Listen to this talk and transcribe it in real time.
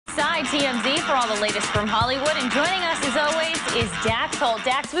by TMZ for all the latest from Hollywood. And joining us, as always, is Dax Holt.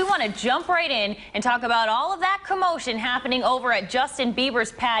 Dax, we want to jump right in and talk about all of that commotion happening over at Justin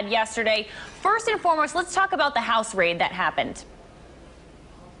Bieber's pad yesterday. First and foremost, let's talk about the house raid that happened.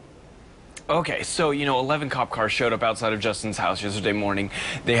 Okay, so, 11 cop cars showed up outside of Justin's house yesterday morning.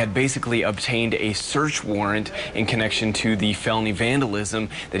 They had basically obtained a search warrant in connection to the felony vandalism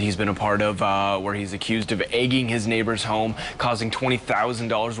that he's been a part of, where he's accused of egging his neighbor's home, causing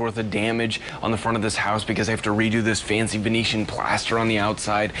 $20,000 worth of damage on the front of this house because they have to redo this fancy Venetian plaster on the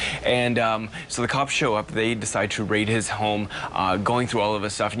outside. And so the cops show up, they decide to raid his home, going through all of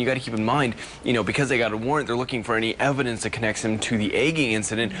this stuff. And you got to keep in mind, because they got a warrant, they're looking for any evidence that connects him to the egging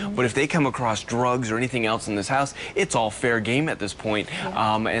incident. But if they come across drugs or anything else in this house, it's all fair game at this point.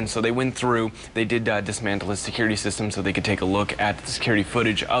 And so they went through, they did dismantle his security system so they could take a look at the security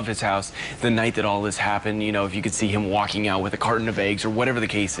footage of his house the night that all this happened. If you could see him walking out with a carton of eggs or whatever the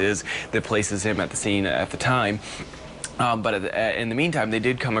case is that places him at the scene at the time. But in the meantime, they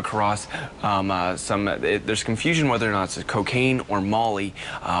did come across there's confusion whether or not it's cocaine or Molly,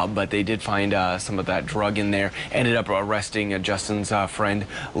 but they did find some of that drug in there. Ended up arresting Justin's friend,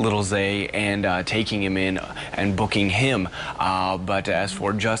 Little Zay, and taking him in and booking him. But as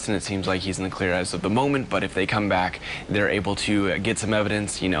for Justin, it seems like he's in the clear as of the moment. But if they come back, they're able to get some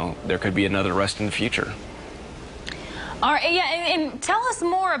evidence. There could be another arrest in the future. All right, yeah, and tell us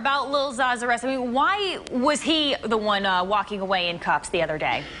more about Lil Zay's arrest. I mean, why was he the one walking away in cuffs the other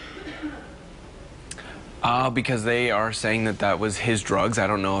day? Because they are saying that that was his drugs. I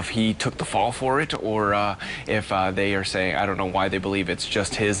don't know if he took the fall for it or if they are saying, I don't know why they believe it's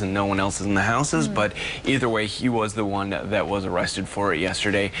just his and no one else is in the houses, but either way, he was the one that was arrested for it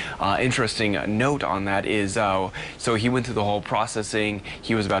yesterday. Interesting note on that is, so he went through the whole processing,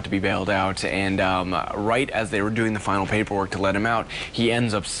 he was about to be bailed out, and right as they were doing the final paperwork to let him out, he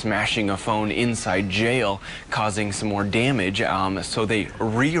ends up smashing a phone inside jail, causing some more damage. So they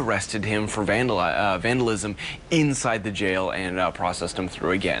re-arrested him for vandalism inside the jail and processed him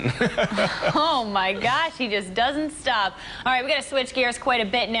through again. Oh my gosh, he just doesn't stop. All right, we got to switch gears quite a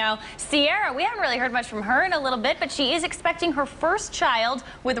bit now. Sierra, we haven't really heard much from her in a little bit, but she is expecting her first child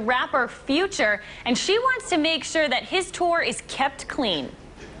with rapper Future, and she wants to make sure that his tour is kept clean.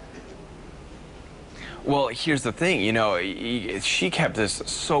 Well, here's the thing, she kept this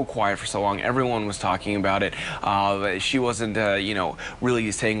so quiet for so long. Everyone was talking about it. She wasn't,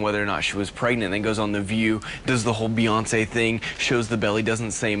 really saying whether or not she was pregnant. Then goes on The View, does the whole Beyonce thing, shows the belly,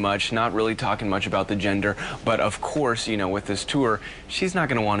 doesn't say much, not really talking much about the gender. But of course, with this tour, she's not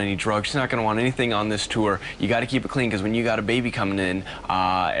going to want any drugs. She's not going to want anything on this tour. You got to keep it clean because when you got a baby coming in,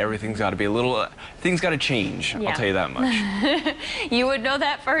 everything's got to be a little, things got to change. Yeah. I'll tell you that much. You would know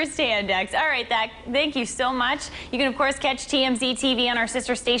that firsthand, Dex. All right, thank you so much. You can, of course, catch TMZ TV on our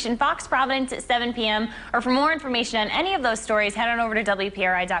sister station, Fox Providence, at 7 p.m. Or for more information on any of those stories, head on over to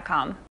WPRI.com.